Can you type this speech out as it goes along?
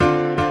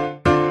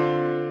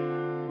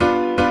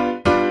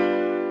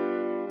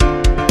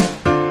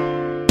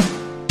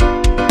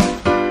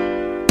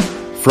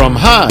From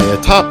high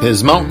atop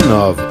his mountain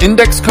of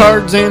index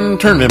cards and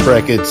tournament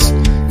brackets,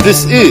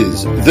 this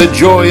is The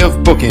Joy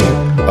of Booking,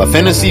 a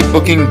fantasy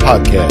booking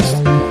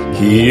podcast.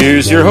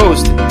 Here's your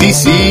host,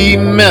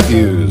 DC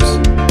Matthews.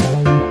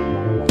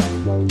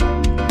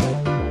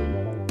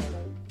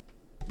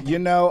 You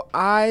know,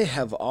 I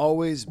have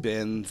always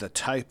been the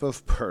type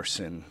of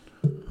person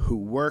who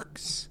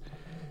works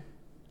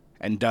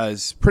and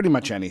does pretty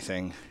much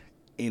anything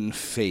in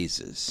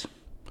phases.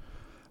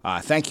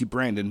 Thank you,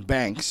 Brandon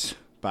Banks.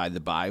 By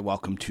the by,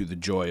 welcome to The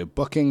Joy of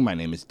Booking. My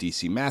name is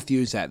DC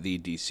Matthews at the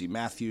DC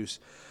Matthews.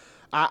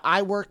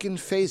 I work in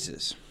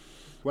phases.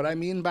 What I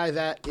mean by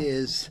that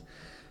is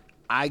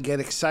I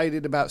get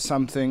excited about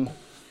something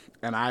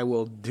and I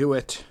will do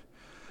it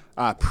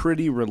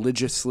pretty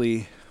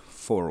religiously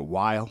for a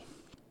while.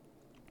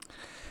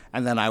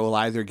 And then I will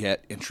either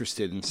get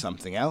interested in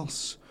something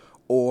else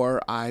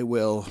or I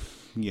will,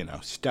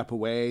 step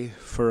away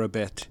for a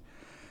bit.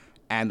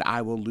 And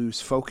I will lose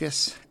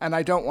focus. And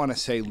I don't want to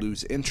say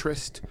lose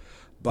interest,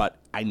 but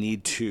I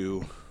need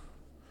to,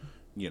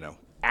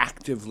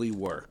 actively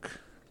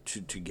work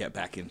to get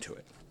back into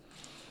it.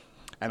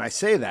 And I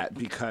say that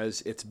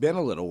because it's been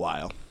a little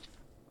while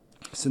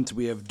since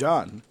we have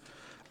done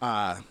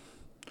a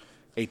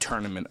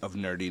tournament of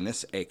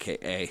nerdiness,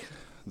 a.k.a.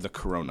 the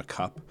Corona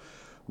Cup.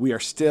 We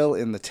are still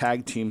in the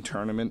tag team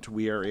tournament.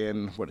 We are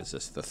in,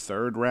 the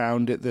third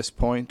round at this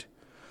point?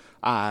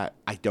 I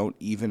don't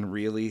even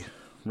really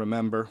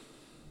remember.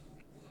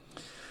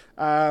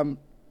 And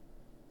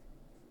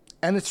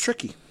it's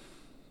tricky.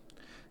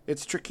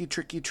 It's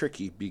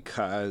tricky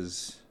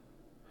because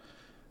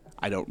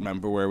I don't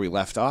remember where we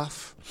left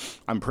off.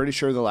 I'm pretty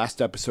sure the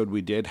last episode we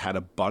did had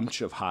a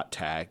bunch of hot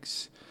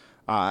tags,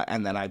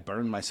 and then I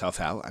burned myself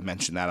out. I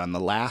mentioned that on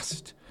the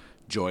last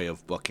Joy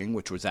of Booking,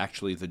 which was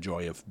actually the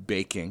Joy of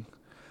Baking.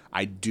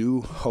 I do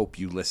hope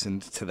you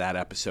listened to that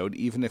episode,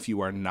 even if you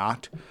are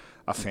not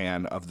a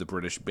fan of the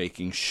British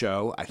Baking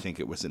Show. I think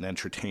it was an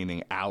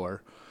entertaining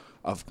hour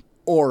of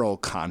oral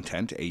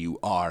content,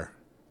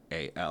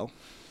 A-U-R-A-L.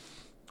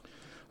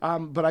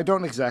 But I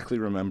don't exactly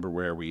remember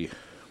where we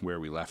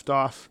left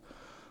off.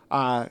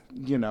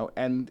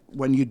 And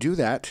when you do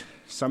that,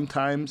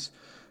 sometimes,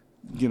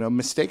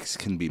 mistakes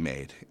can be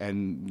made.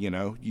 And,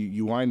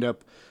 you wind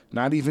up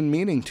not even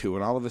meaning to,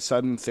 and all of a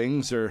sudden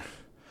things are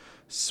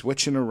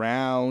switching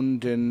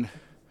around and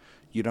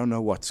you don't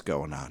know what's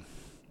going on.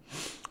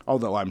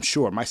 Although I'm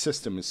sure my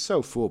system is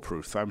so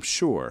foolproof, I'm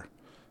sure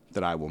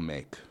that I will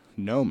make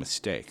no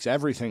mistakes.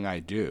 Everything I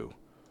do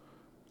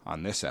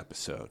on this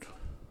episode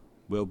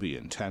will be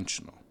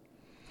intentional.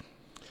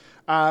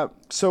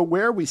 So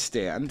where we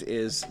stand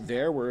is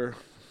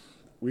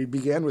we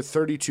began with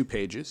 32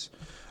 pages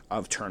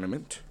of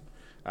tournament,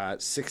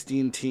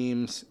 16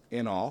 teams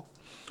in all.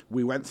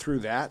 We went through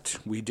that.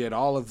 We did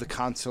all of the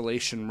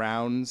consolation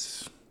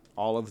rounds,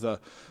 all of the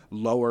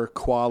lower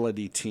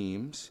quality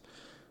teams.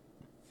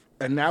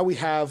 And now we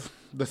have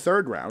the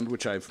third round,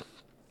 which I've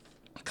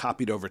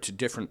copied over to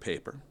different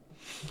paper.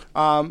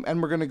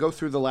 And we're going to go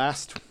through the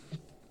last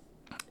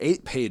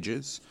 8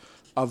 pages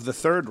of the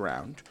third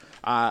round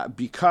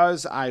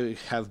because I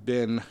have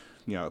been,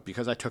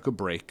 because I took a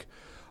break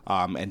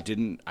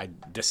I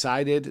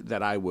decided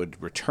that I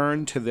would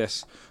return to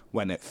this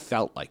when it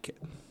felt like it.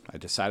 I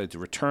decided to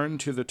return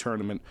to the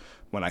tournament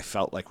when I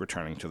felt like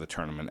returning to the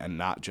tournament and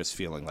not just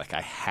feeling like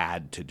I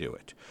had to do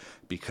it.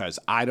 Because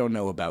I don't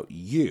know about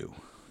you,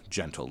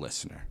 gentle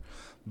listener,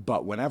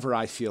 but whenever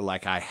I feel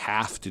like I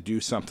have to do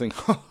something,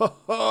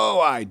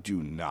 I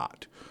do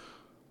not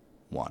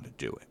want to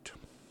do it.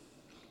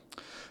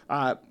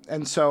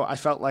 And so I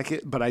felt like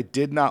it, but I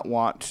did not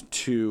want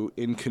to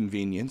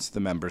inconvenience the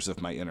members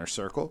of my inner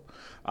circle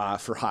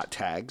for hot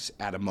tags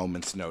at a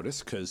moment's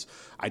notice, because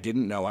I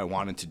didn't know I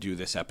wanted to do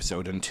this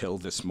episode until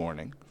this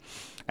morning.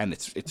 And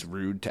it's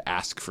rude to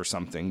ask for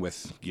something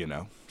with,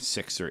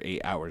 6 or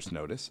 8 hours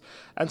notice.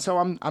 And so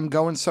I'm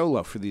going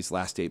solo for these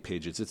last 8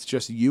 pages. It's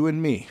just you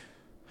and me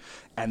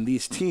and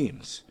these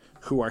teams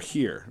who are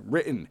here,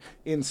 written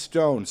in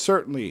stone,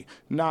 certainly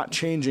not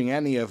changing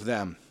any of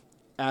them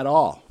at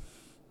all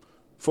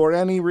for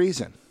any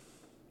reason.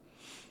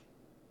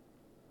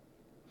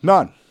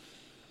 None.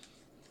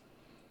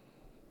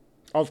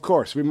 Of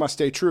course, we must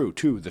stay true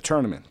to the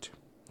tournament.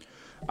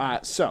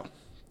 So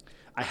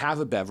I have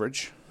a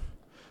beverage.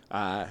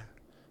 I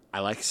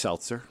like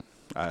seltzer.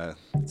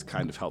 It's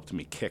kind of helped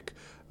me kick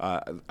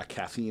a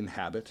caffeine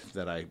habit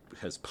that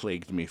has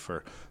plagued me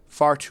for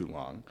far too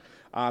long.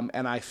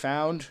 And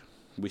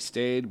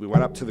we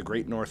went up to the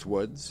Great North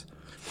Woods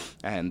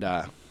and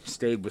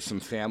stayed with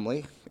some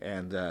family,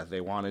 and they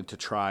wanted to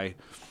try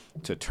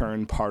to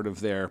turn part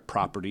of their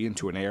property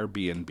into an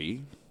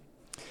Airbnb.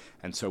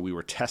 And so we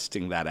were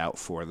testing that out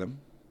for them.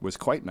 It was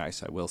quite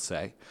nice, I will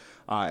say.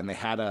 And they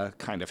had a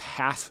kind of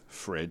half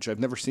fridge. I've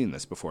never seen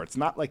this before. It's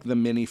not like the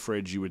mini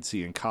fridge you would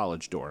see in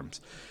college dorms.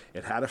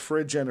 It had a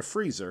fridge and a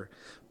freezer,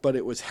 but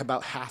it was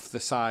about half the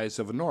size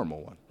of a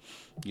normal one.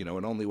 It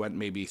only went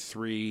maybe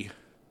 3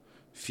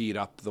 feet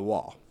up the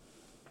wall.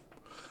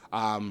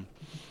 And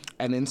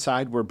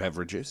inside were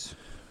beverages,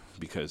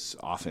 because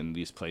often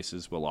these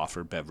places will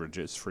offer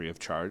beverages free of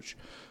charge.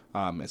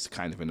 It's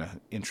kind of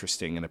an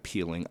interesting and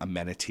appealing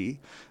amenity.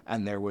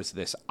 And there was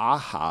this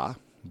AHA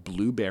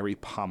blueberry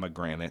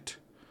pomegranate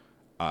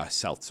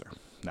seltzer.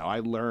 Now, I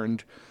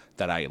learned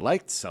that I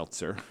liked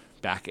seltzer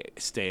back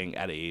staying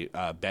at a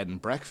bed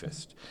and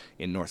breakfast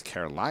in North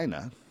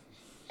Carolina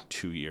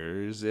 2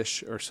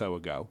 years-ish or so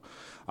ago.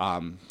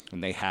 And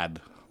they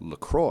had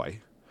LaCroix.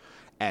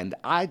 And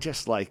I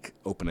just like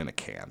opening a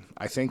can.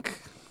 I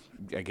think,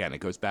 again, it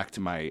goes back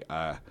to my,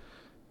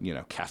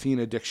 caffeine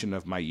addiction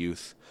of my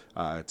youth.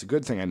 It's a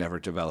good thing I never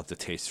developed a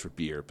taste for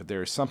beer, but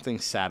there is something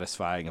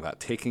satisfying about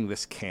taking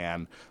this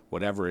can,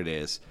 whatever it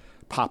is,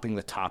 popping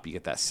the top, you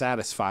get that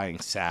satisfying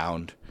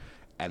sound,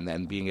 and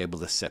then being able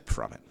to sip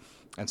from it.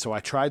 And so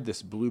I tried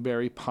this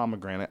blueberry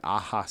pomegranate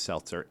AHA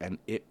seltzer, and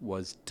it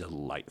was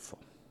delightful.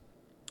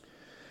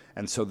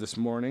 And so this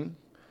morning,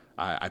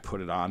 I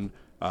put it on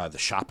the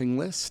shopping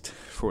list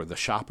for the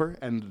shopper,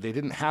 and they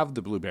didn't have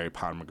the blueberry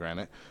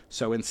pomegranate,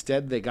 so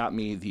instead they got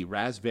me the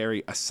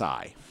raspberry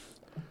acai.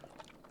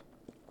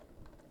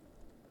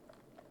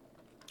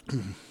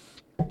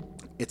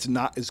 It's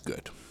not as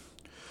good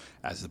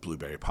as the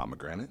blueberry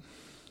pomegranate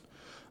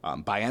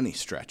by any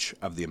stretch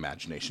of the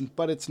imagination,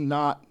 but it's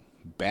not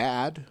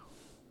bad.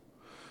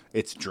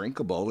 It's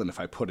drinkable, and if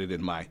I put it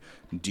in my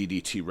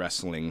DDT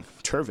Wrestling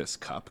Tervis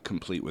cup,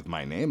 complete with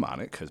my name on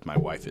it, because my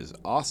wife is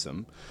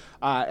awesome,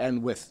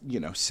 and with,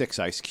 6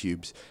 ice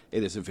cubes,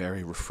 it is a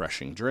very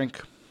refreshing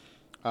drink.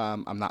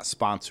 I'm not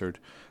sponsored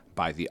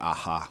by the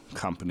AHA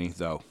company,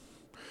 though.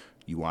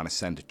 You want to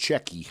send a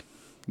checkie,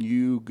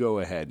 you go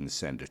ahead and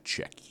send a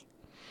checkie.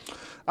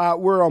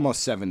 We're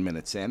almost 7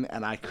 minutes in,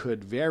 and I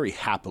could very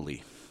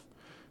happily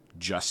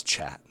just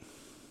chat.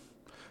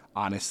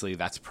 Honestly,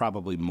 that's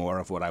probably more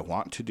of what I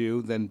want to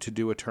do than to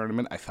do a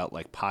tournament. I felt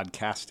like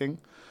podcasting.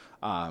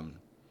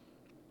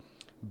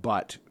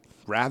 But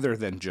rather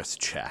than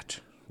just chat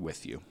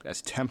with you,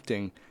 as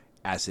tempting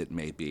as it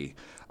may be,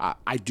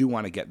 I do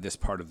want to get this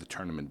part of the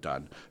tournament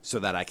done so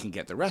that I can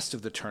get the rest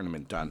of the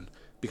tournament done.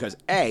 Because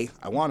A,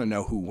 I want to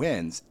know who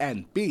wins,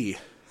 and B,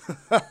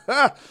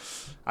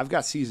 I've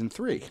got Season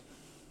 3,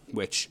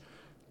 which,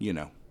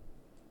 is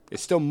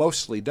still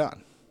mostly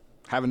done.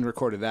 Haven't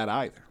recorded that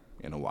either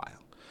in a while.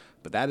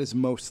 But that is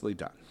mostly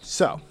done.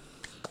 So,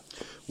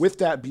 with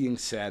that being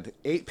said,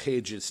 8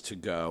 pages to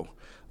go.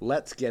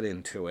 Let's get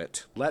into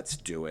it. Let's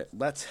do it.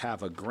 Let's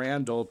have a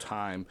grand old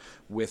time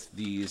with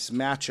these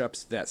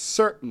matchups that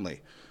certainly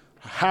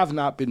have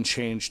not been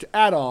changed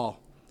at all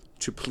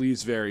to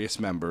please various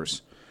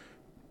members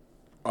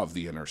of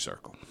the Inner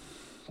Circle.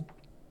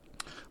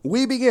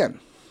 We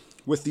begin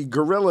with the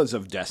Gorillas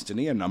of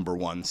Destiny, a number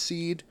 1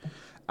 seed,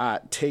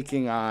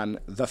 taking on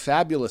the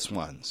Fabulous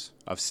Ones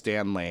of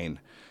Stan Lane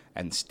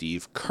and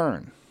Steve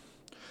Kern.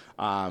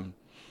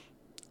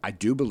 I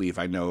do believe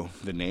I know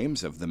the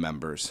names of the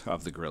members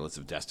of the Gorillas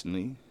of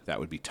Destiny. That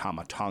would be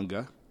Tama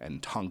Tonga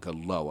and Tonga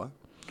Loa,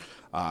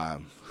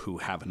 who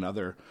have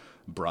another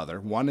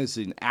brother. One is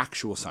an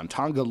actual son.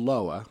 Tonga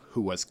Loa,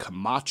 who was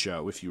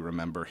Camacho, if you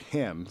remember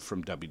him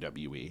from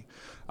WWE,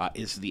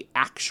 is the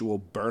actual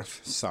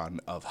birth son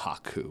of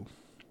Haku.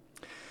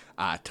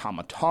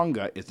 Tama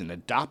Tonga is an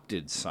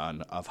adopted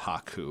son of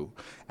Haku,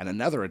 and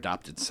another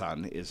adopted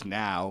son is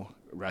now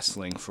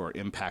wrestling for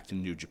Impact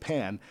in New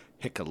Japan,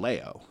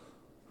 Hikuleo.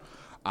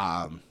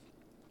 I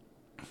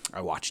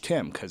watched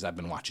him because I've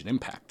been watching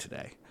Impact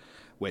today,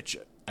 which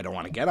I don't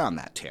want to get on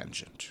that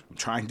tangent. I'm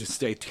trying to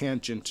stay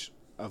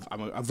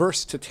I'm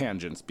averse to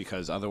tangents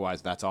because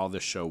otherwise that's all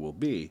this show will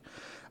be.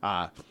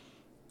 But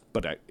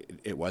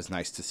it was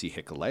nice to see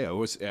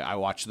Hikuleo. I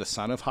watched the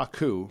son of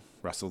Haku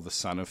wrestle the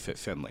son of Fit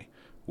Finlay,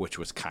 which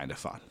was kind of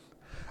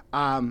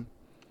fun.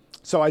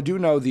 So I do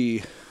know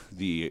the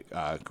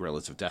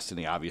Gorillas of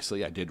Destiny,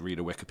 obviously. I did read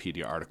a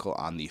Wikipedia article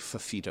on the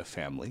Fafita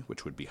family,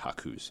 which would be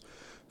Haku's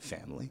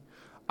family.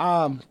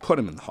 Put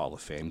him in the Hall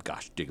of Fame.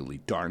 Gosh diggly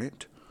darn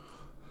it.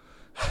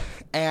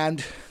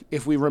 And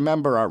if we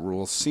remember our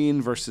rules,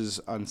 seen versus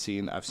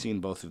unseen, I've seen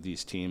both of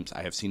these teams.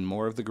 I have seen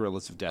more of the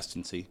Gorillas of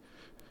Destiny.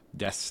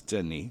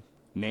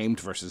 Named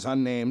versus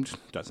unnamed,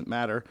 doesn't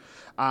matter.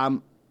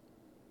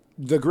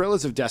 The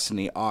Gorillas of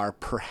Destiny are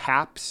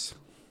perhaps,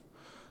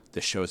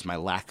 this shows my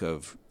lack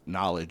of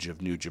knowledge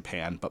of New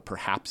Japan, but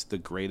perhaps the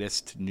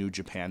greatest New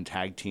Japan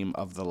tag team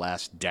of the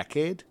last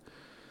decade.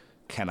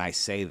 Can I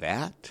say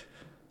that?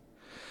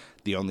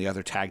 The only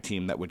other tag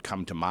team that would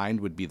come to mind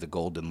would be the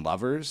Golden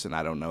Lovers, and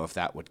I don't know if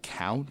that would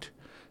count.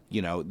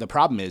 The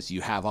problem is you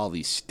have all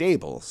these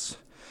stables,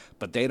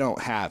 but they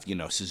don't have,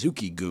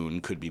 Suzuki-gun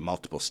could be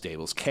multiple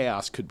stables.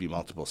 Chaos could be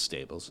multiple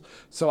stables.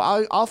 So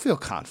I'll feel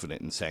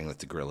confident in saying that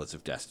the Gorillas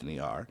of Destiny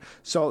are.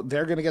 So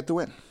they're going to get the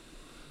win.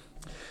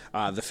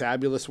 The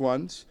Fabulous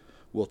Ones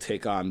will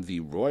take on the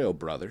Royal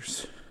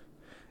Brothers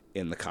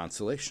in the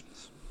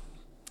Constellations.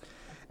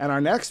 And our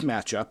next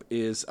matchup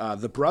is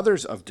the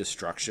Brothers of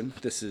Destruction.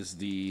 This is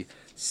the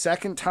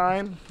second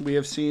time we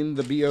have seen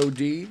the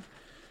BOD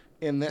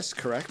in this,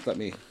 correct? Let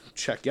me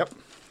check. Yep.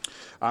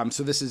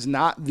 So this is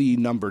not the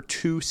number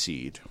 2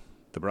 seed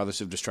The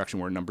Brothers of Destruction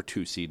were a number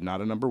 2 seed,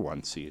 not a number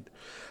 1 seed.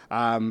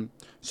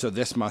 So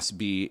this must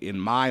be, in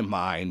my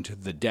mind,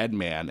 the Dead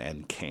Man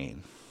and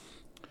Kane.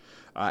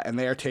 And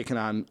they are taking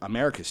on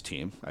America's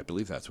team, I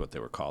believe that's what they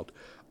were called,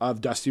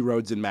 of Dusty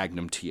Rhodes and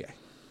Magnum TA.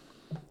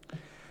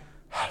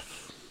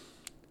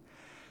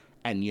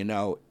 And, you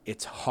know,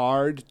 it's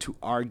hard to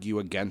argue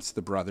against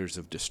the Brothers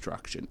of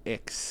Destruction,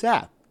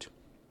 except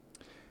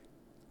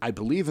I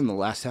believe in the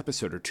last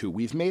episode or two,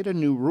 we've made a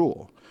new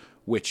rule,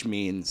 which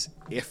means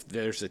if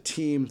there's a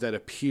team that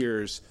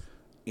appears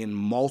in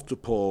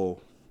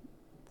multiple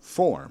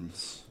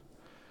forms,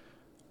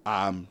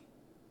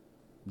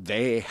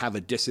 they have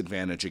a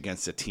disadvantage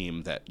against a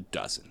team that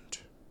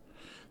doesn't.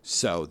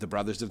 So the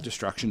Brothers of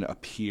Destruction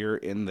appear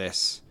in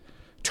this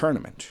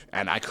tournament.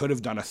 And I could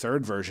have done a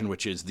third version,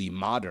 which is the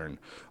modern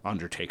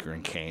Undertaker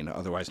and Kane,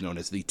 otherwise known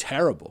as the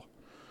terrible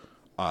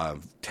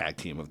tag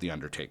team of the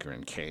Undertaker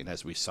and Kane,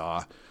 as we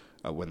saw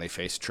when they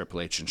faced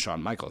Triple H and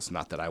Shawn Michaels.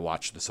 Not that I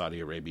watch the Saudi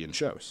Arabian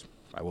shows.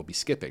 I will be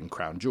skipping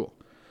Crown Jewel.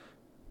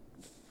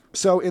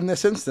 So in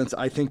this instance,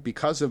 I think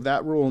because of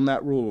that rule and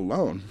that rule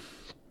alone,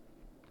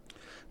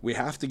 we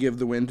have to give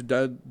the win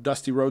to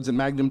Dusty Rhodes and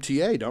Magnum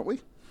TA, don't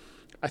we?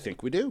 I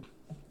think we do.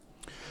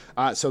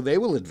 So they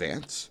will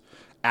advance,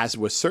 as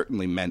was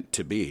certainly meant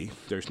to be.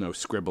 There's no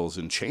scribbles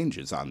and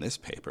changes on this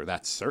paper.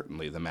 That's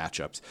certainly the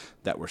matchups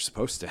that were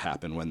supposed to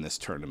happen when this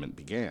tournament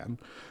began.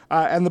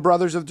 And the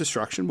Brothers of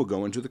Destruction will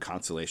go into the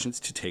consolations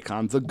to take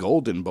on the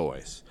Golden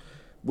Boys,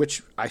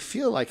 which I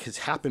feel like has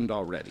happened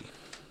already.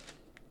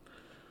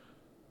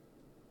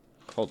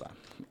 Hold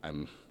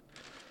on.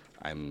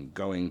 I'm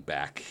going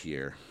back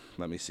here.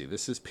 Let me see.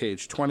 This is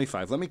page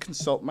 25. Let me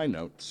consult my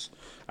notes.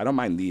 I don't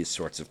mind these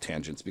sorts of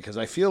tangents because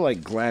I feel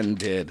like Glenn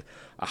did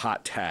a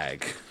hot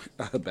tag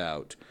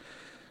about...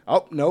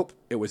 Oh, nope.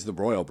 It was the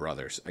Royal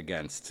Brothers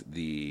against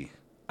the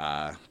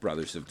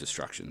Brothers of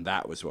Destruction.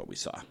 That was what we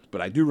saw.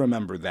 But I do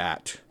remember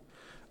that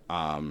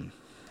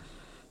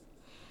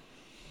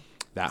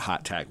that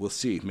hot tag. We'll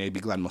see. Maybe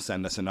Glenn will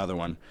send us another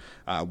one.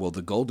 Will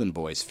the Golden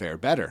Boys fare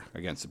better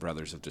against the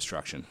Brothers of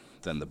Destruction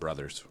than the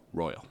Brothers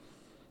Royal?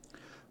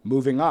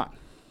 Moving on.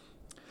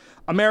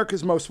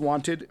 America's Most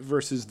Wanted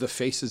versus the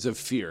Faces of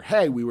Fear.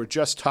 Hey, we were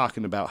just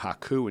talking about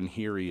Haku, and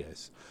here he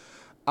is.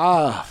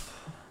 I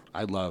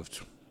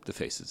loved the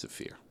Faces of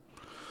Fear.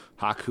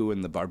 Haku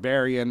and the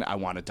Barbarian. I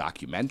want a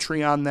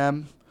documentary on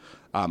them.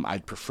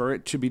 I'd prefer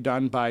it to be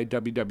done by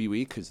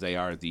WWE because they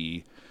are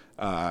the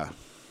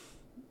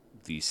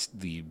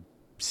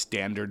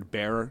standard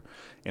bearer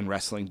in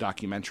wrestling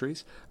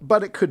documentaries.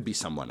 But it could be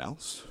someone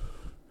else,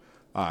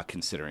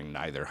 considering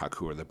neither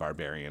Haku or the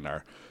Barbarian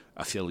are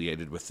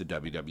affiliated with the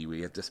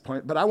WWE at this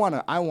point. But I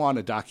want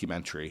a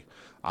documentary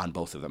on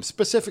both of them,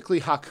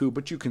 specifically Haku,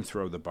 but you can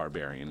throw the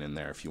Barbarian in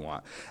there if you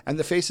want. And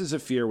the Faces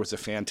of Fear was a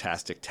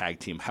fantastic tag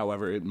team.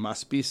 However, it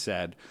must be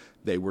said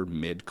they were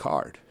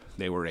mid-card.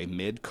 They were a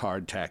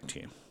mid-card tag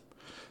team.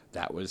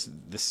 That was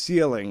the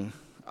ceiling,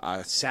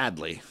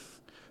 sadly,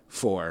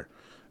 for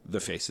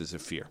the Faces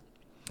of Fear.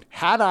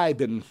 Had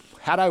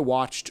I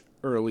watched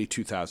early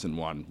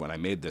 2001 when I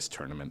made this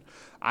tournament,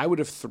 I would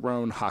have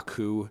thrown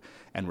Haku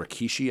and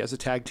Rikishi as a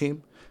tag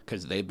team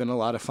because they've been a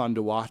lot of fun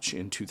to watch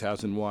in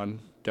 2001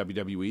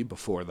 WWE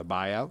before the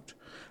buyout.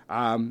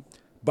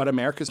 But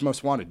America's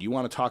Most Wanted, you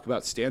want to talk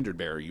about standard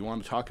bearer, you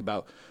want to talk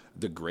about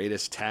the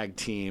greatest tag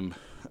team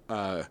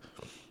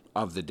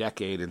of the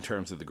decade in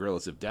terms of the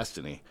Guerrillas of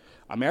Destiny.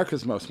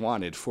 America's Most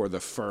Wanted for the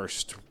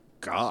first,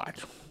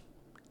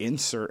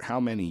 insert how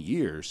many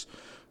years,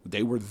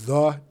 they were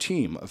the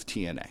team of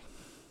TNA.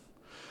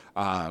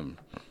 And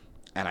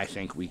I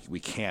think we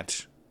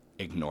can't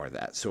ignore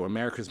that. So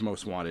America's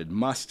Most Wanted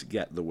must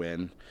get the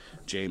win.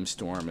 James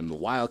Storm and the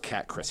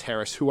Wildcat Chris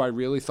Harris, who I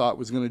really thought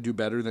was going to do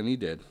better than he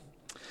did.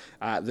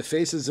 The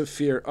Faces of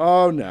Fear,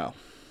 oh no.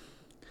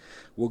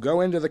 We'll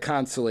go into the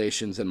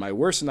consolations, and my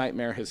worst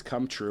nightmare has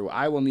come true.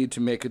 I will need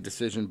to make a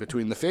decision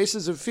between the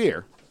Faces of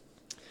Fear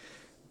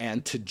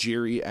and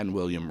Tajiri and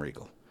William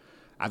Regal.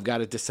 I've got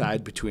to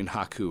decide between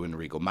Haku and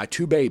Regal. My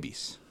two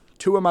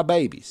of my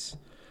babies.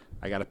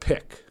 I got to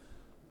pick.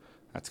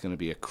 That's going to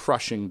be a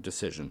crushing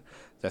decision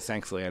that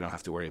thankfully I don't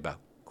have to worry about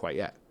quite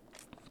yet.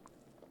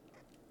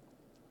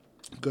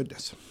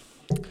 Goodness.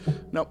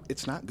 No,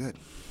 it's not good.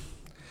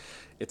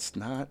 It's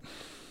not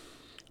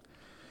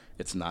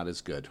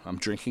as good. I'm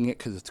drinking it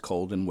because it's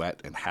cold and wet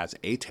and has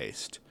a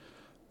taste,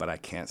 but I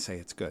can't say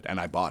it's good. And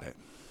I bought it,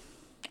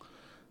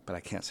 but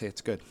I can't say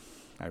it's good.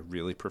 I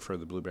really prefer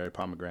the blueberry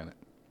pomegranate.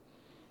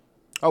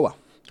 Oh well.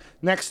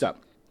 Next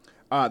up,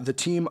 the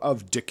team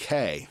of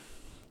Decay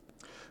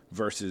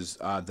versus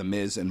The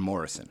Miz and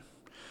Morrison,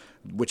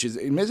 which is,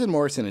 Miz and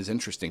Morrison is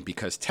interesting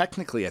because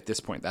technically at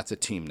this point that's a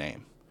team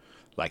name.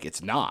 Like,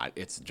 it's not.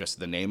 It's just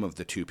the name of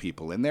the two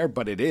people in there,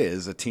 but it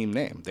is a team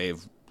name.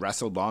 They've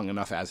wrestled long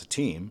enough as a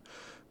team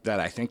that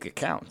I think it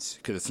counts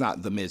because it's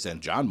not The Miz and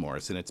John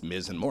Morrison. It's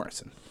Miz and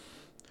Morrison.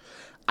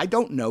 I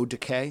don't know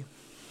Decay.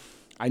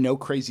 I know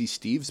Crazy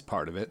Steve's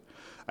part of it.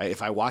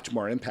 If I watch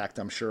more Impact,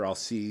 I'm sure I'll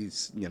see,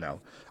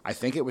 I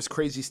think it was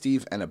Crazy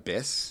Steve and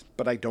Abyss,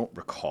 but I don't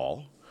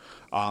recall.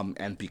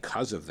 And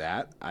because of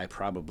that, I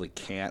probably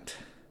can't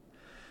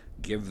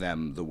give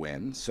them the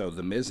win. So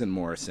the Miz and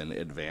Morrison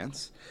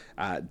advance.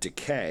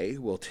 Decay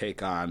will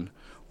take on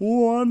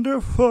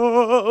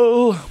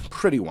Wonderful,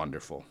 Pretty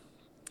Wonderful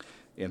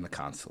in the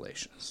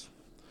Constellations,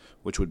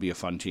 which would be a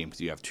fun team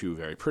because you have two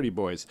very pretty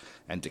boys,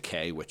 and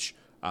Decay, which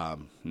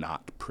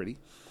not pretty,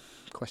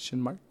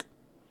 question mark,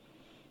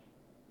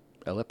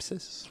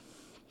 ellipsis,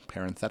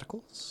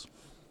 parentheticals.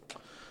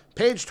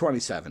 Page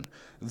 27,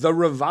 the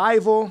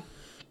Revival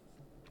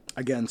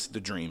against the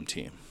Dream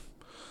Team.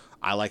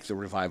 I like the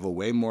Revival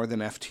way more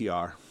than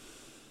FTR.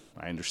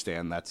 I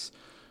understand that's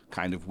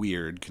kind of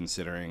weird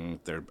considering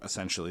they're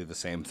essentially the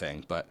same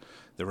thing, but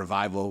the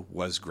Revival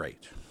was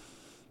great.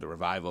 The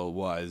Revival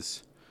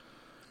was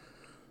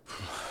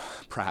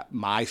perhaps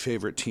my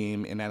favorite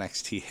team in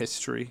NXT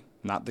history.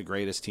 Not the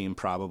greatest team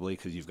probably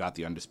because you've got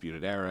the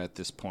Undisputed Era at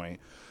this point.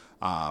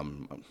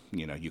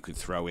 You could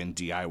throw in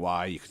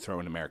DIY, you could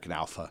throw in American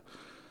Alpha.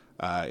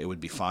 It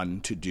would be fun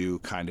to do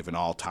kind of an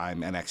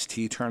all-time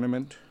NXT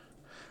tournament.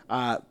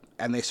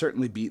 And they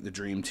certainly beat the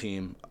Dream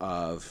Team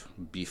of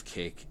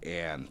Beefcake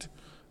and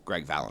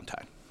Greg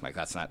Valentine. Like,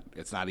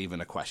 it's not even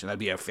a question. That'd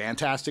be a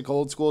fantastic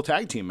old-school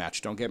tag team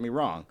match, don't get me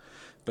wrong.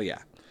 But yeah,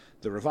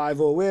 the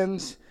Revival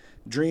wins.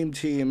 Dream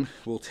Team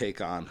will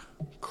take on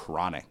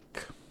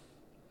Chronic.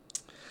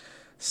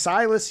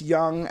 Silas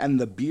Young and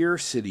the Beer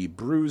City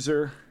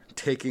Bruiser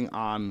taking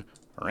on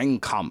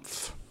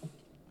Ringkampf.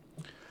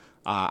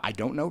 I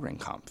don't know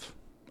Ringkampf.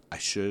 I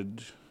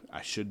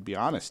should be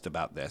honest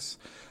about this.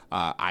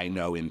 I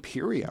know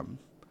Imperium,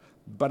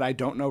 but I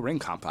don't know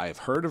Ringkampf. I have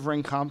heard of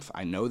Ringkampf.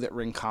 I know that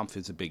Ringkampf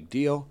is a big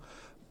deal,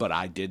 but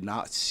I did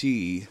not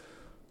see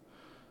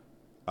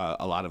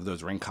a lot of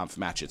those Ringkampf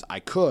matches. I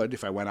could,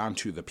 if I went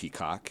onto the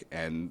Peacock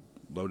and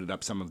loaded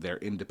up some of their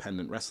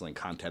independent wrestling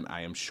content.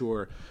 I am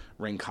sure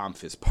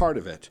Ringkampf is part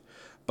of it,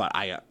 but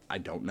I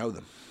don't know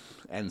them.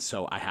 And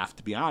so I have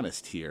to be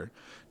honest here.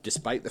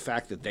 Despite the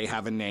fact that they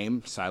have a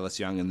name, Silas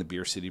Young and the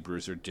Beer City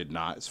Bruiser did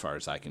not, as far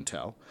as I can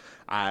tell.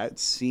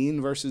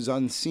 Seen versus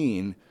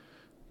unseen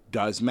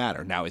does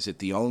matter. Now, is it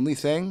the only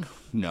thing?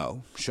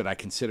 No. Should I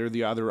consider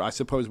the other? I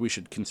suppose we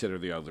should consider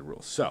the other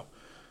rules. So,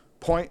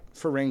 point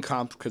for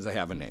Ringkampf because they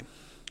have a name.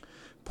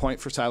 Point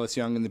for Silas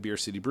Young and the Beer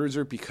City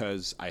Bruiser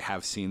because I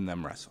have seen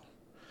them wrestle.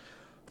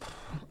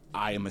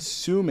 I am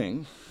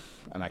assuming,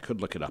 and I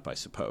could look it up, I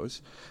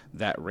suppose,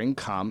 that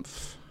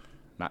Ringkampf,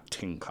 not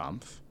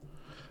Tingkampf,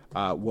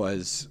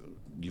 was,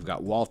 you've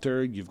got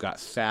Walter, you've got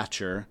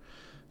Thatcher,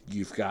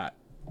 you've got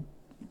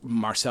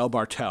Marcel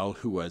Bartel,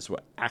 who was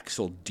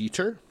Axel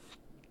Dieter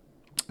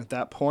at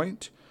that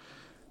point.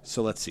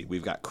 So let's see.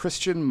 We've got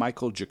Christian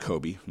Michael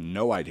Jacoby.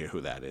 No idea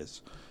who that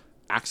is.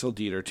 Axel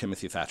Dieter,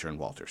 Timothy Thatcher, and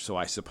Walter. So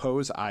I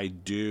suppose I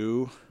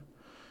do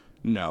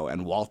know.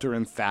 And Walter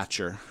and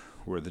Thatcher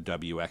were the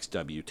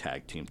WXW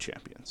Tag Team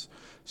Champions.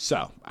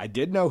 So I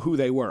did know who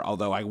they were,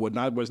 although I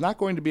was not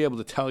going to be able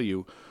to tell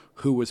you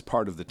who was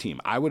part of the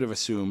team. I would have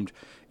assumed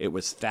it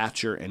was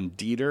Thatcher and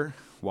Dieter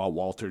while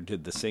Walter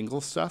did the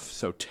single stuff.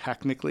 So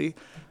technically,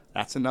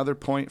 that's another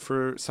point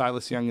for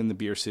Silas Young and the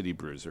Beer City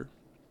Bruiser.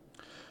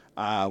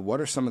 What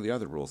are some of the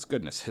other rules?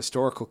 Goodness.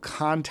 Historical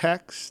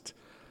context.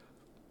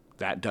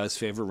 That does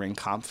favor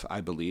Ringkampf,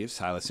 I believe.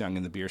 Silas Young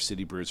and the Beer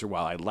City Bruiser,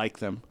 while I like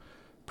them,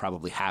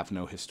 probably have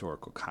no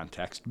historical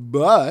context.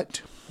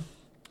 But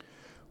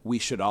we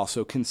should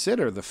also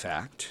consider the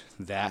fact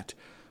that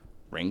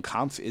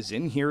Ringkampf is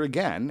in here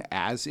again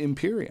as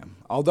Imperium.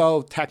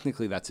 Although,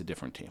 technically, that's a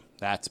different team.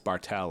 That's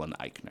Bartel and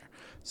Eichner.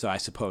 So I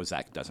suppose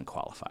that doesn't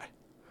qualify.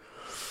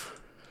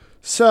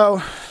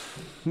 So,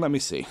 let me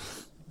see.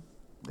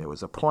 There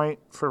was a point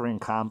for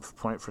Ringkampf,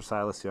 point for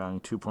Silas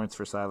Young, 2 points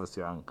for Silas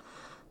Young,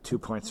 2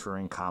 points for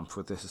Ringkampf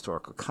with the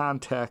historical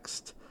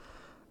context.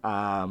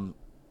 The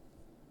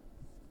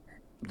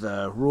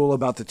rule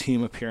about the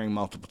team appearing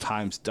multiple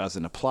times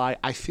doesn't apply.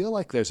 I feel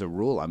like there's a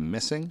rule I'm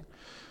missing,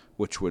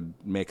 which would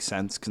make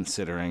sense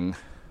considering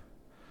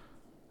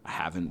I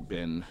haven't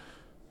been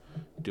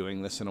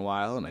doing this in a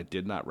while and I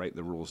did not write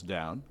the rules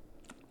down.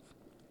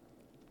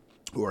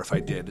 Or if I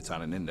did, it's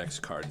on an index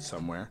card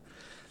somewhere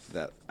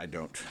that I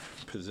don't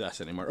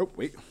possess anymore. Oh,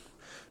 wait.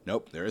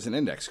 Nope, there is an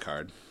index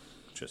card.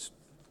 Just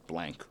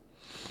blank.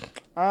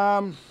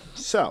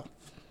 So,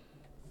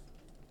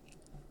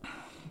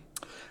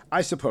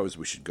 I suppose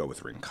we should go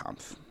with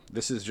Ringkampf.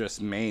 This is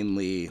just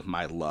mainly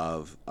my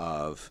love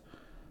of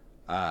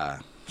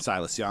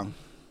Silas Young,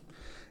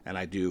 and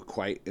I do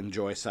quite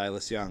enjoy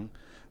Silas Young,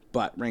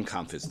 but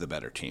Ringkampf is the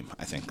better team.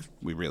 I think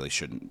we really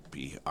shouldn't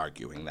be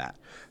arguing that.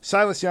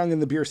 Silas Young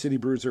and the Beer City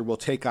Bruiser will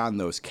take on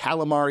those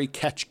Calamari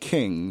Catch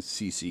Kings,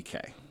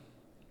 CCK.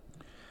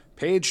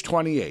 Page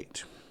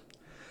 28.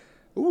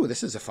 Ooh,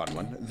 this is a fun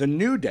one. The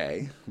New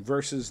Day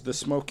versus the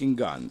Smoking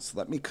Guns.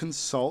 Let me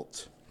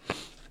consult.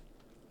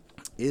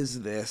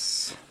 Is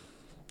this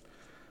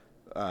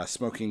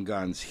Smoking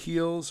Guns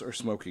heels or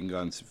Smoking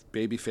Guns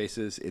baby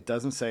faces? It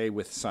doesn't say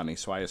with Sonny,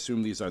 so I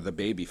assume these are the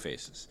baby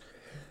faces.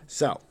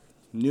 So,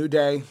 New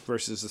Day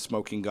versus the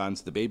Smoking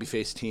Guns, the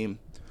babyface team,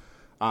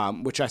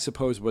 which I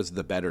suppose was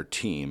the better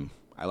team.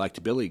 I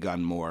liked Billy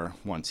Gunn more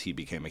once he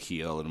became a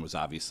heel and was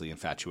obviously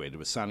infatuated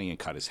with Sonny and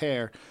cut his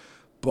hair,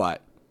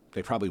 but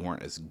they probably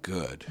weren't as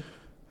good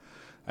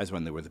as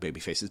when they were the baby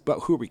faces.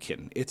 But who are we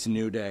kidding? It's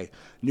New Day.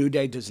 New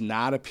Day does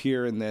not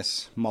appear in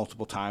this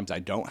multiple times. I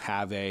don't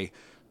have a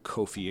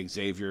Kofi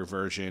Xavier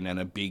version and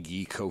a Big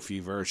E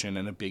Kofi version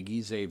and a Big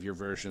E Xavier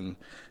version.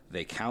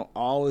 They count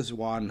all as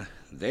one.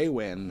 They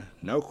win,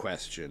 no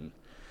question.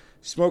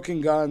 Smoking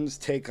Guns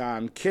take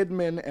on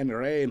Kidman and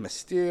Rey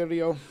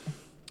Mysterio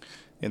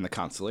in the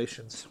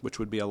Constellations, which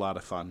would be a lot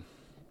of fun.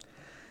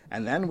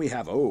 And then we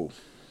have,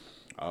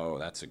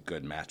 that's a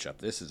good matchup.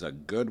 This is a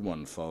good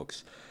one,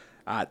 folks.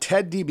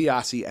 Ted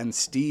DiBiase and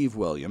Steve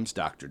Williams,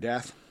 Dr.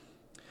 Death,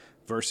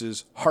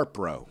 versus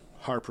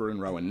Harper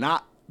and Rowan.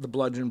 Not the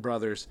Bludgeon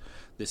Brothers.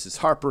 This is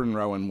Harper and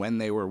Rowan when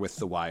they were with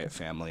the Wyatt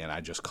family, and I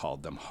just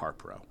called them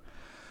Harper.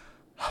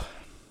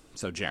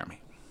 So,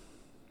 Jeremy,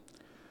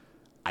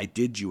 I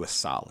did you a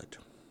solid.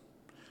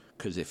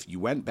 Because if you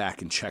went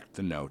back and checked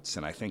the notes,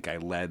 and I think I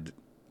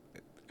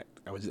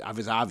was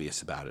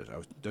obvious about it.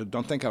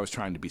 Don't think I was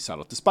trying to be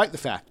subtle, despite the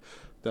fact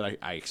that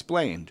I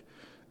explained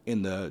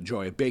in the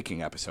Joy of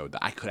Baking episode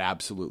that I could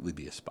absolutely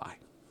be a spy.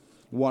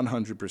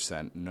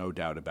 100%, no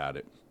doubt about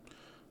it.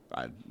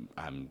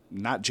 I'm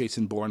not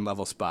Jason Bourne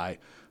level spy,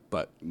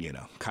 but,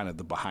 kind of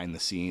the behind the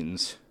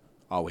scenes,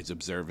 always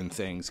observing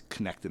things,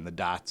 connecting the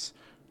dots.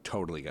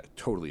 Totally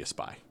a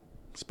spy.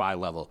 Spy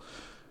level,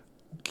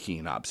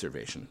 keen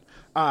observation.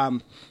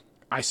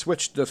 I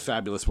switched the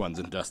Fabulous Ones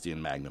in Dusty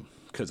and Magnum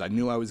because I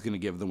knew I was going to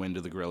give the win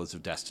to the Gorillas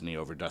of Destiny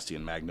over Dusty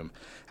and Magnum,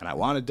 and I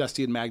wanted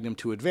Dusty and Magnum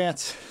to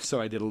advance,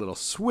 so I did a little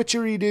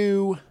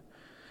switcheroo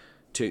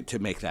to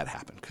make that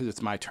happen because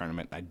it's my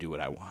tournament and I do what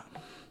I want.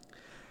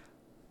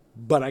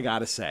 But I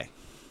gotta say,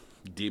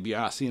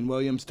 DiBiase and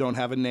Williams don't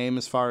have a name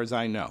as far as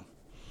I know.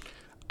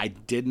 I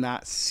did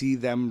not see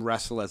them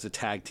wrestle as a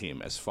tag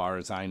team as far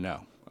as I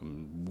know.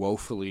 I'm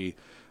woefully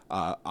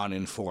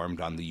uninformed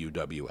on the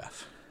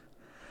UWF.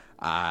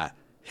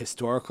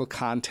 Historical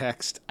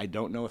context, I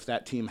don't know if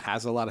that team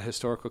has a lot of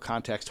historical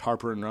context.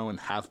 Harper and Rowan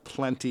have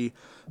plenty,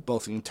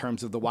 both in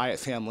terms of the Wyatt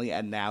family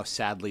and now,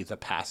 sadly, the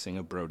passing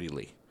of Brody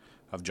Lee,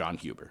 of John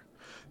Huber.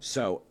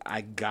 So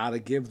I gotta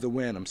give the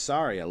win. I'm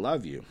sorry, I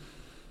love you.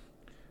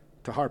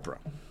 To Harper.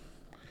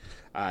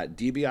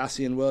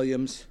 DiBiase and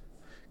Williams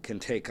can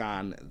take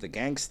on the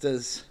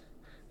Gangstas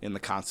in the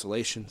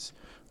Constellations,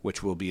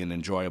 which will be an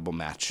enjoyable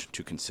match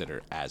to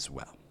consider as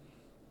well.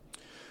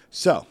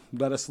 So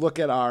let us look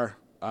at our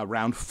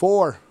round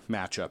 4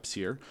 matchups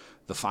here,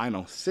 the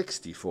final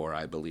 64,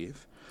 I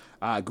believe.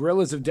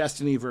 Gorillas of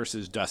Destiny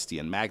versus Dusty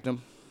and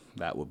Magnum.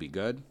 That will be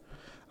good.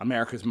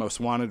 America's Most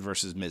Wanted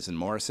versus Miz and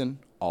Morrison.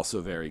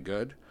 Also very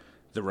good.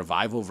 The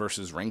Revival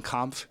versus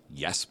Ringkampf.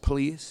 Yes,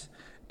 please.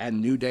 And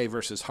New Day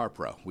versus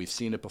Harper. We've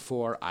seen it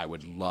before. I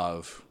would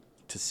love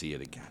to see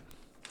it again.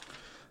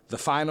 The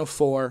final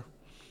 4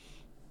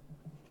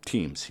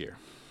 teams here.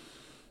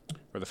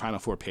 Or the final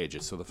 4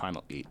 pages, so the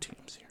final 8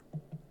 teams here.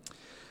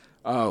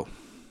 Oh,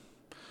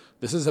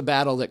 this is a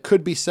battle that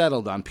could be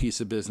settled on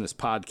Piece of Business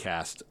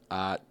podcast.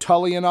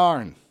 Tully and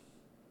Arn.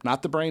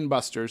 Not the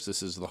Brainbusters.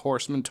 This is the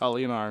Horsemen,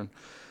 Tully and Arn,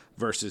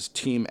 versus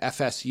Team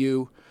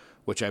FSU,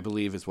 which I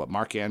believe is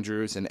Mark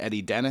Andrews and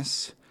Eddie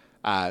Dennis.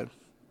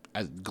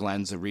 As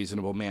Glenn's a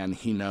reasonable man,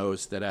 he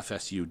knows that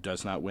FSU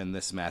does not win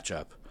this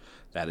matchup.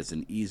 That is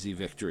an easy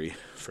victory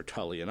for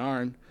Tully and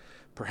Arn.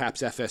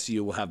 Perhaps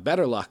FSU will have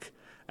better luck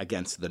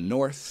against the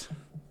North,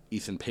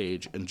 Ethan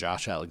Page and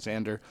Josh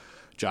Alexander.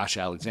 Josh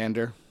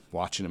Alexander,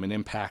 watching him in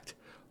Impact,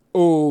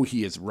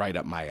 he is right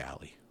up my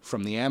alley.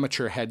 From the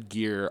amateur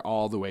headgear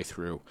all the way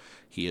through,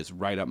 he is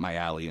right up my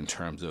alley in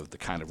terms of the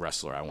kind of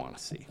wrestler I want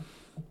to see.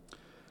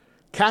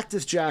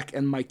 Cactus Jack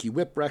and Mikey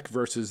Whipwreck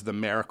versus the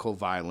Miracle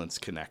Violence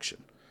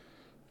Connection.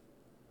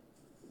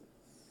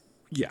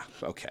 Yeah,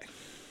 okay.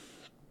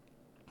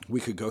 We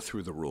could go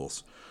through the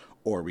rules,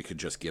 or we could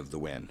just give the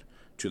win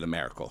to the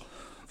Miracle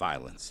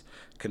Violence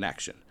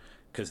Connection,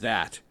 because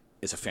that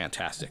is a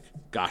fantastic,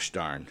 gosh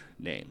darn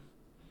name.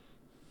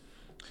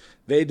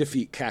 They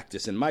defeat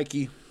Cactus and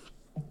Mikey.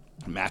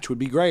 The match would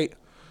be great.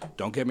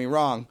 Don't get me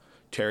wrong.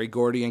 Terry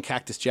Gordy and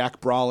Cactus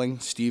Jack brawling.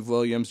 Steve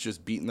Williams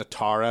just beating the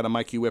tar out of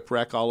Mikey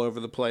Whipwreck all over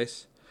the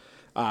place.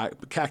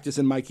 Cactus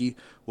and Mikey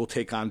will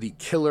take on the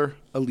Killer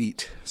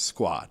Elite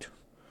Squad.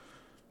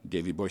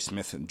 Davey Boy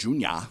Smith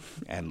Jr.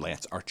 and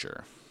Lance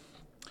Archer.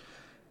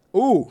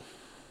 Ooh,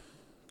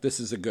 this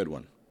is a good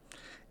one.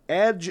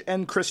 Edge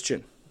and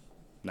Christian.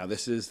 Now,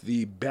 this is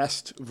the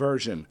best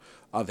version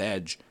of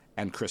Edge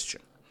and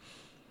Christian.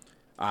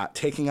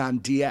 Taking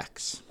on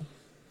DX.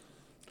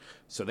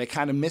 So they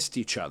kind of missed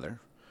each other,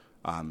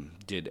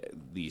 did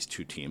these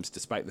two teams,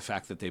 despite the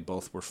fact that they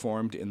both were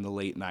formed in the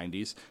late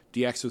 90s.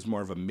 DX was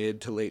more of a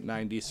mid to late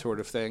 90s sort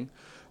of thing.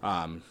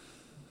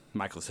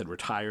 Michaels had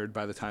retired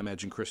by the time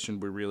Edge and Christian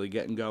were really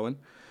getting going.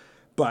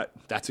 But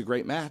that's a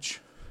great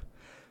match.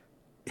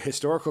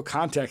 Historical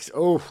context,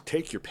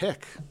 take your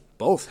pick.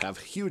 Both have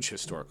huge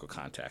historical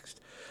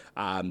context.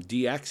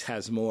 DX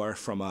has more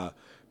from a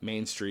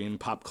mainstream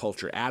pop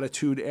culture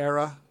attitude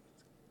era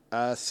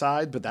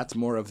side, but that's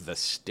more of the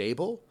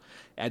stable.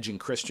 Edge and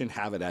Christian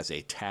have it as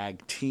a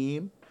tag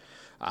team.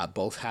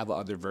 Both have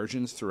other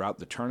versions throughout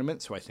the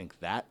tournament, so I think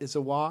that is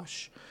a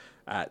wash.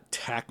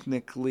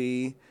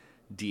 Technically,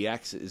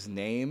 DX is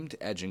named,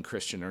 Edge and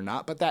Christian are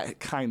not, but that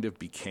kind of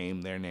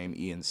became their name,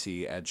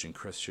 ENC, Edge and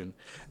Christian.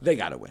 They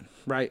got to win,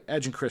 right?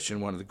 Edge and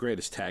Christian, one of the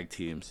greatest tag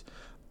teams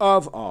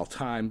of all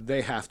time.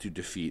 They have to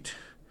defeat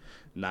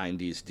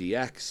 90s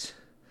DX,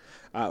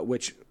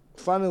 which,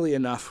 funnily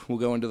enough, will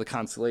go into the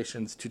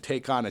consolations to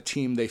take on a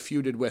team they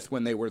feuded with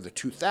when they were the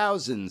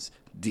 2000s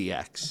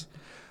DX,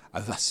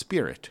 the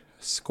Spirit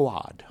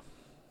Squad.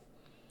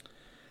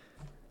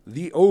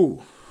 This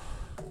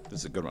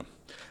is a good one.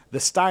 The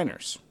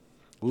Steiners.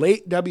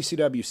 Late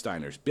WCW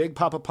Steiners. Big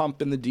Papa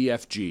Pump and the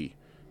DFG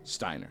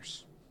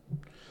Steiners.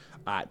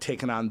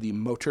 Taking on the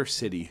Motor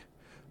City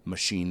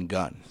Machine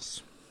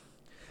Guns.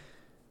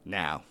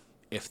 Now,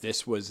 if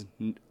this was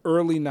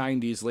early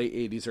 90s, late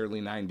 80s, early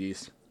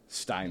 90s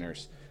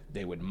Steiners,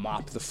 they would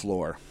mop the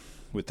floor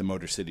with the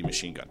Motor City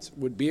Machine Guns.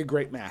 Would be a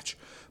great match,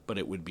 but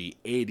it would be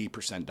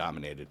 80%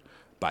 dominated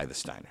by the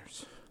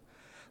Steiners.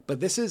 But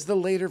this is the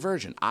later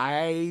version.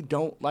 I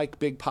don't like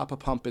Big Papa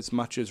Pump as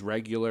much as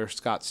regular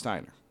Scott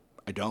Steiner.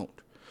 I don't.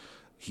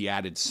 He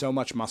added so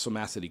much muscle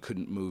mass that he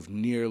couldn't move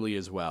nearly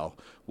as well.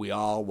 We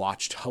all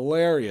watched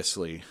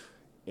hilariously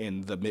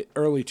in the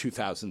early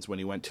 2000s when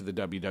he went to the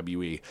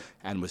WWE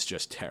and was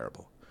just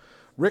terrible.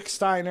 Rick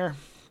Steiner,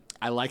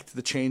 I liked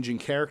the change in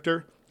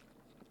character.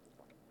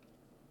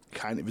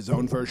 Kind of his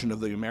own version of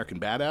the American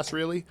Badass,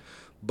 really.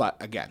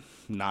 But again,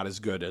 not as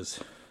good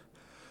as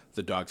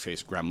the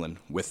dog-faced gremlin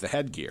with the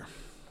headgear.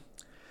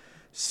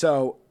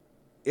 So,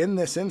 in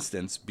this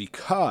instance,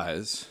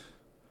 because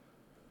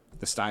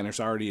the Steiners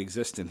already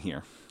exist in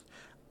here,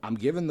 I'm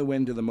giving the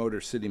win to the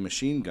Motor City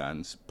Machine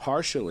Guns,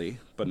 partially,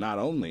 but not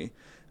only,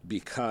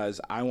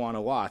 because I want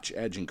to watch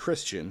Edge and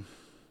Christian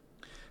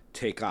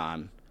take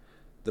on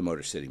the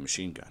Motor City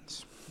Machine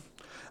Guns.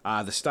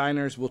 The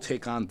Steiners will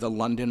take on the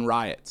London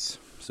Riots.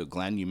 So,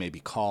 Glenn, you may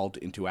be called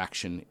into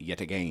action yet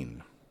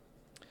again.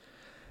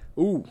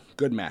 Ooh,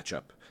 good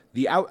matchup.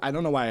 I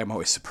don't know why I'm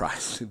always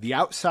surprised. The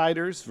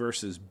Outsiders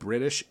versus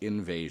British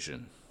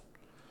Invasion.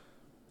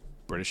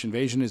 British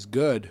Invasion is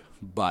good,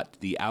 but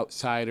the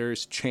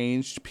Outsiders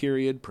changed,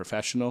 period,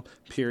 professional,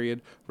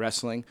 period,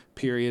 wrestling,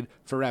 period,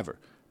 forever,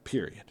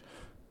 period.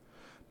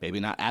 Maybe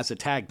not as a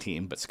tag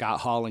team, but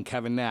Scott Hall and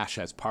Kevin Nash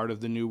as part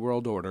of the New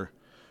World Order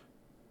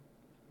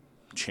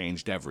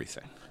changed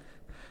everything.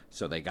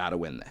 So they got to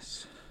win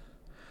this.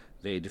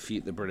 They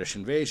defeat the British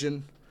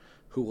Invasion,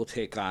 who will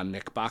take on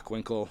Nick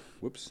Bockwinkel.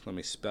 Whoops, let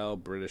me spell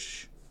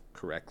British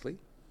correctly.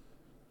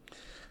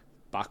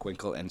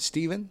 Bockwinkel and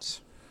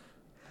Stevens.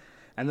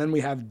 And then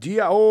we have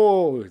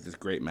this is a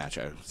great match.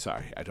 I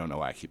don't know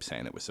why I keep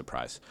saying it with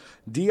surprise.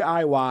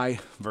 DIY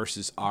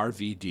versus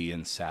RVD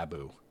and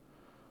Sabu.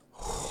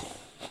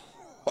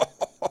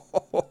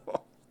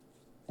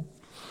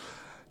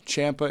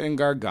 Ciampa and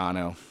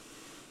Gargano.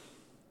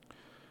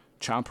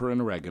 Ciampa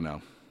and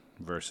Oregano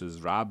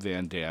versus Rob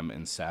Van Dam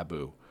and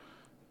Sabu.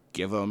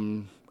 Give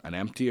them an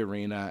empty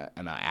arena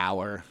and an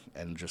hour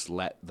and just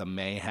let the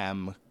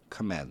mayhem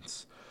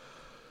commence.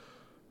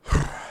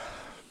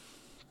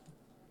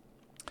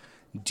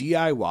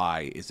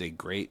 DIY is a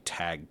great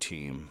tag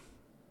team.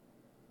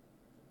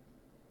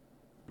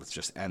 Let's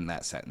just end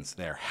that sentence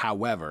there.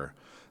 However,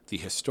 the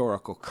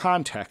historical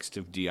context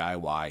of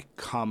DIY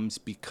comes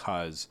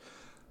because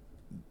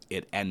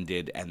it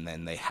ended and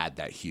then they had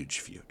that huge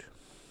feud.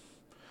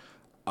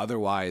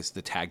 Otherwise,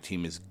 the tag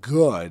team is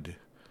good,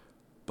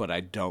 but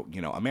I don't,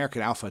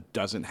 American Alpha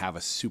doesn't have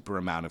a super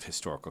amount of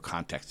historical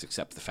context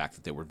except the fact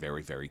that they were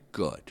very, very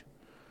good.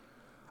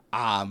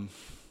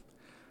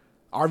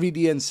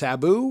 RVD and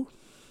Sabu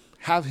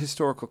have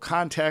historical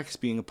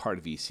context, being a part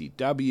of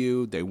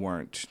ECW. They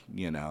weren't,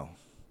 do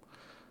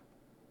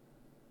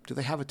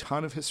they have a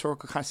ton of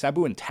historical context?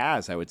 Sabu and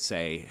Taz, I would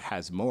say,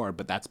 has more,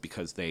 but that's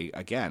because they,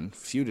 again,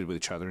 feuded with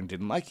each other and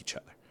didn't like each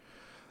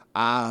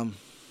other.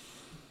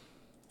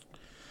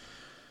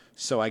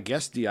 So I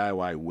guess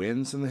DIY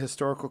wins in the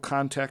historical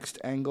context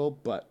angle,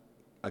 but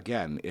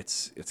again,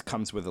 it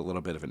comes with a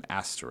little bit of an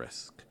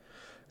asterisk.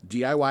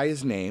 DIY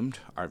is named,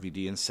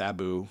 RVD and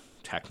Sabu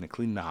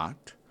technically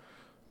not,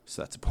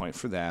 so that's a point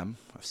for them.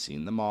 I've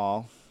seen them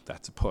all.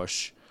 That's a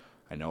push.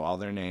 I know all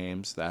their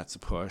names. That's a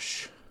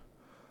push.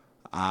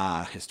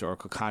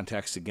 Historical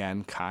context,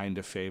 again, kind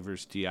of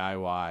favors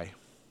DIY.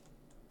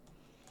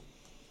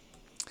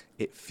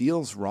 It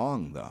feels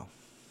wrong, though.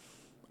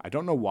 I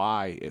don't know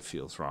why it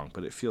feels wrong,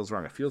 but it feels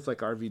wrong. It feels like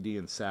RVD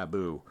and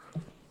Sabu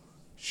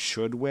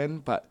should win,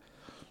 but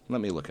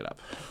let me look it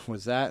up.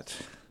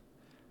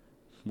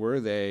 Were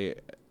they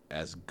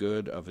as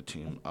good of a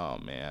team? Oh,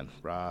 man,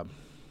 Rob.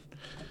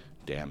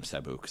 Damn,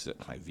 Sabu, because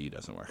my V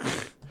doesn't work.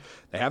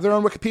 They have their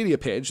own Wikipedia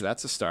page.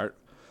 That's a start.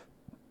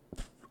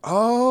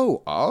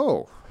 Oh.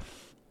 All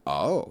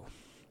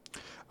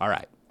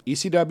right.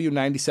 ECW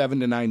 97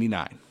 to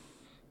 99.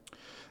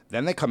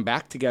 Then they come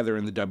back together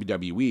in the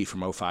WWE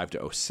from 05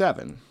 to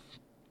 07,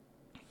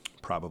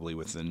 probably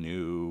with the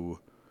new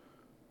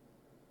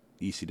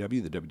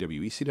ECW, the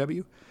WWE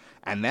ECW,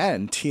 and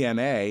then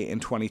TNA in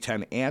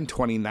 2010 and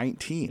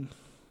 2019.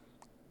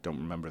 Don't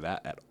remember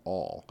that at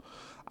all.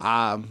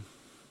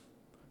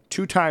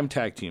 2-time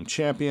tag team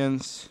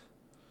champions.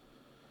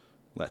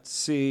 Let's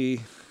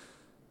see.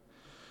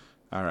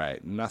 All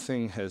right,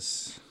 nothing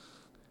has...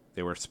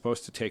 They were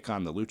supposed to take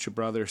on the Lucha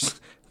Brothers.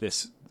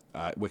 This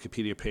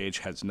Wikipedia page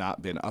has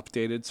not been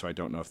updated, so I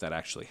don't know if that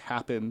actually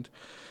happened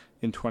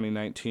in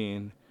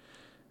 2019.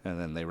 And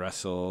then they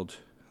wrestled.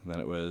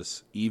 Then it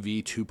was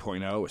EV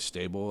 2.0, a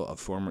stable of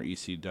former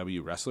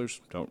ECW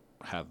wrestlers. Don't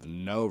have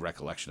no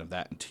recollection of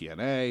that in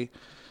TNA.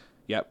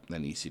 Yep,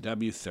 then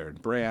ECW,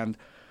 third brand.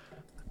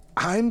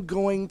 I'm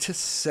going to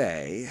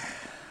say...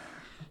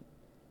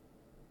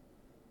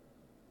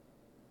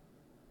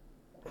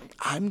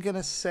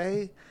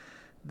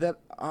 that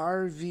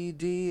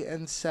RVD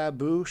and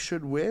Sabu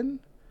should win.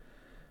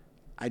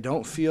 I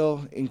don't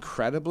feel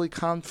incredibly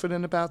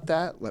confident about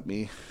that.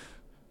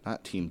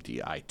 Not Team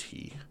DIT.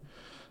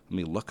 Let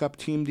me look up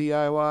Team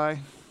DIY.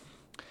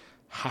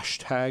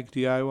 Hashtag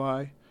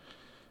DIY.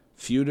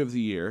 Feud of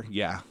the year.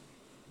 Yeah,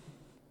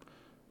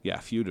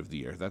 Feud of the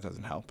year. That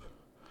doesn't help.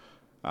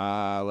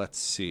 Let's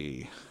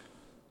see.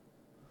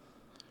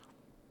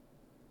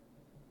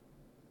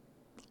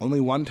 Only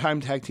one-time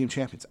tag team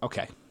champions.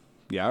 Okay.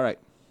 Yeah, all right.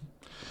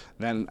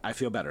 Then I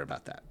feel better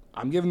about that.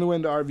 I'm giving the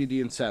win to RVD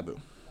and Sabu.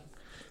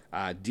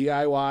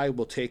 DIY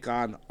will take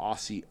on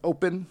Aussie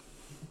Open.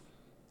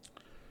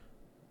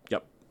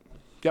 Yep.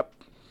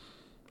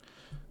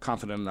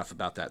 Confident enough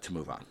about that to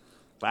move on.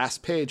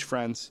 Last page,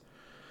 friends.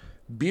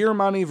 Beer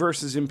Money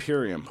versus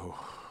Imperium. Ooh.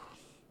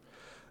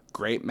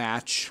 Great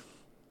match.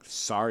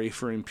 Sorry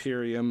for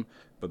Imperium,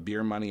 but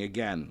Beer Money,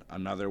 again,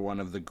 another one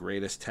of the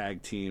greatest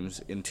tag teams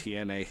in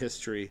TNA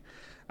history.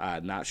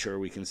 Not sure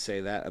we can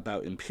say that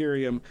about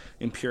Imperium.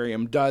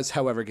 Imperium does,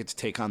 however, get to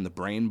take on the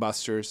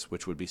Brainbusters,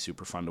 which would be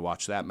super fun to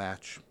watch that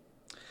match.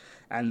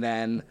 And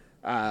then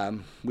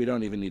we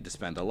don't even need to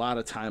spend a lot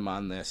of time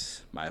on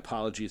this. My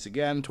apologies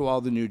again to all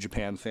the New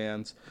Japan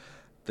fans.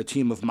 The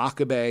team of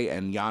Makabe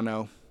and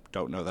Yano,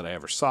 don't know that I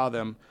ever saw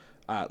them,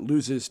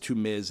 loses to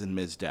Miz and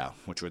Mizdow,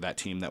 which were that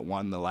team that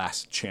won the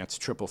last chance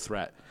triple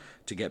threat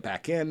to get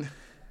back in.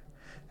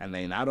 And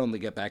they not only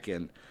get back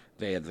in,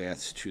 they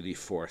advance to the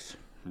fourth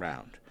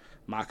round.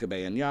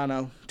 Makabe and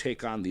Yano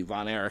take on the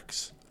Von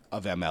Erichs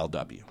of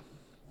MLW.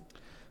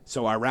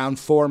 So our round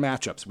 4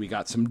 matchups, we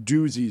got some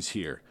doozies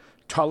here.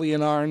 Tully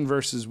and Arn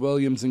versus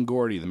Williams and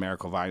Gordy, the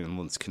Miracle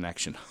Violence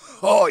Connection.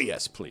 Oh,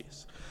 yes,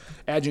 please.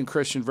 Agent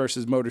Christian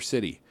versus Motor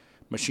City,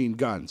 Machine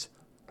Guns.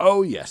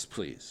 Oh, yes,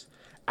 please.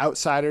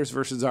 Outsiders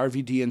versus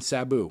RVD and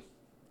Sabu.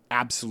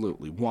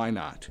 Absolutely, why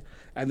not?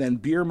 And then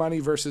Beer Money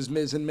versus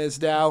Miz and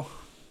Mizdow.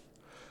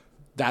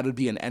 That would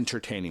be an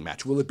entertaining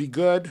match. Will it be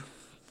good?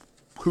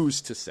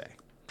 Who's to say?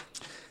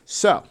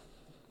 So,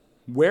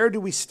 where do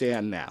we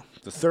stand now?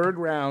 The third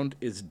round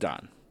is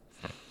done.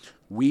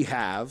 We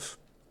have,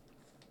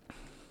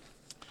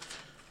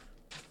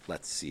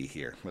 let's see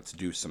here. Let's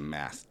do some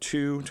math.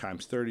 2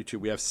 times 32.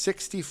 We have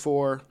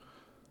 64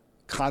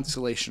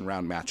 consolation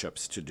round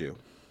matchups to do.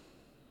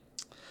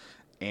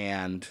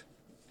 And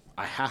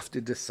I have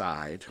to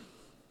decide,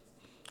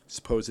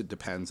 suppose it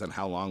depends on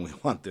how long we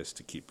want this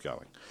to keep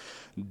going.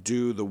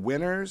 Do the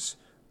winners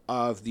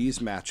of these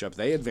matchups,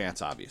 they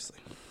advance, obviously.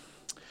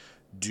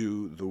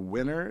 Do the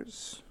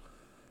winners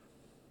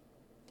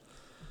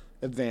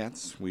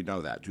advance? We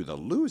know that. Do the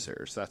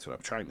losers, that's what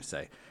I'm trying to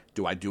say.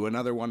 Do I do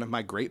another one of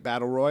my great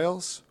battle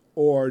royals,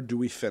 or do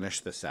we finish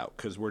this out?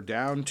 Because we're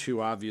down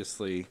to,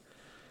 obviously,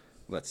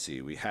 let's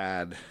see, we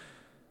had,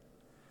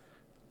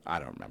 I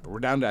don't remember. We're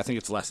down to, I think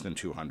it's less than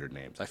 200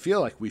 names. I feel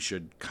like we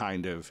should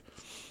kind of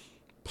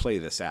play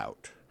this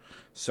out.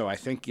 So I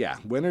think, yeah,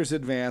 winners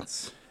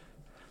advance,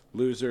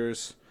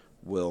 losers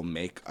will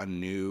make a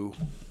new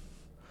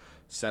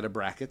set of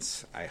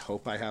brackets. I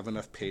hope I have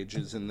enough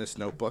pages in this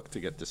notebook to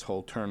get this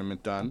whole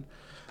tournament done.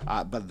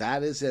 But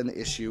that is an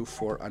issue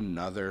for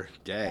another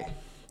day.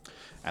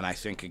 And I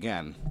think,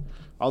 again,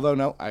 although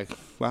no,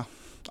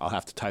 I'll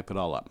have to type it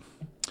all up.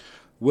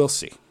 We'll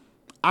see.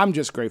 I'm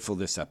just grateful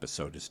this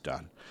episode is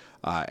done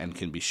and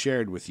can be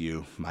shared with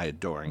you, my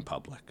adoring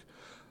public.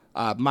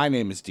 My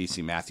name is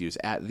DC Matthews,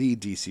 at the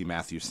DC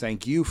Matthews.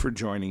 Thank you for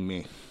joining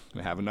me.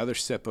 I have another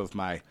sip of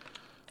my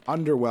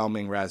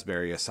underwhelming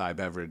raspberry acai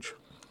beverage.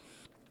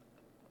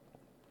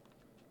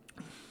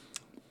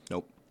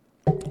 Nope.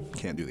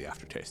 Can't do the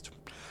aftertaste.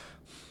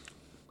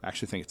 I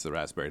actually think it's the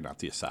raspberry, not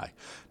the acai.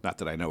 Not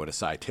that I know what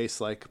acai tastes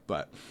like,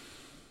 but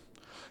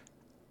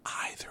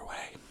either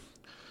way.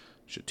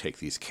 Should take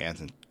these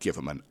cans and give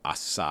them an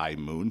acai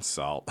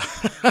moonsault.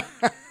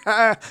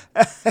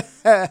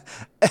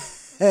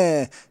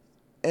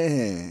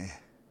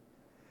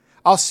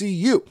 I'll see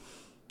you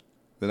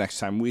the next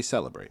time we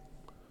celebrate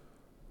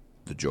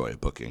the joy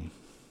of booking.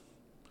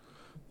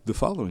 The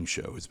following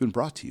show has been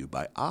brought to you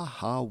by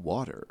AHA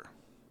Water.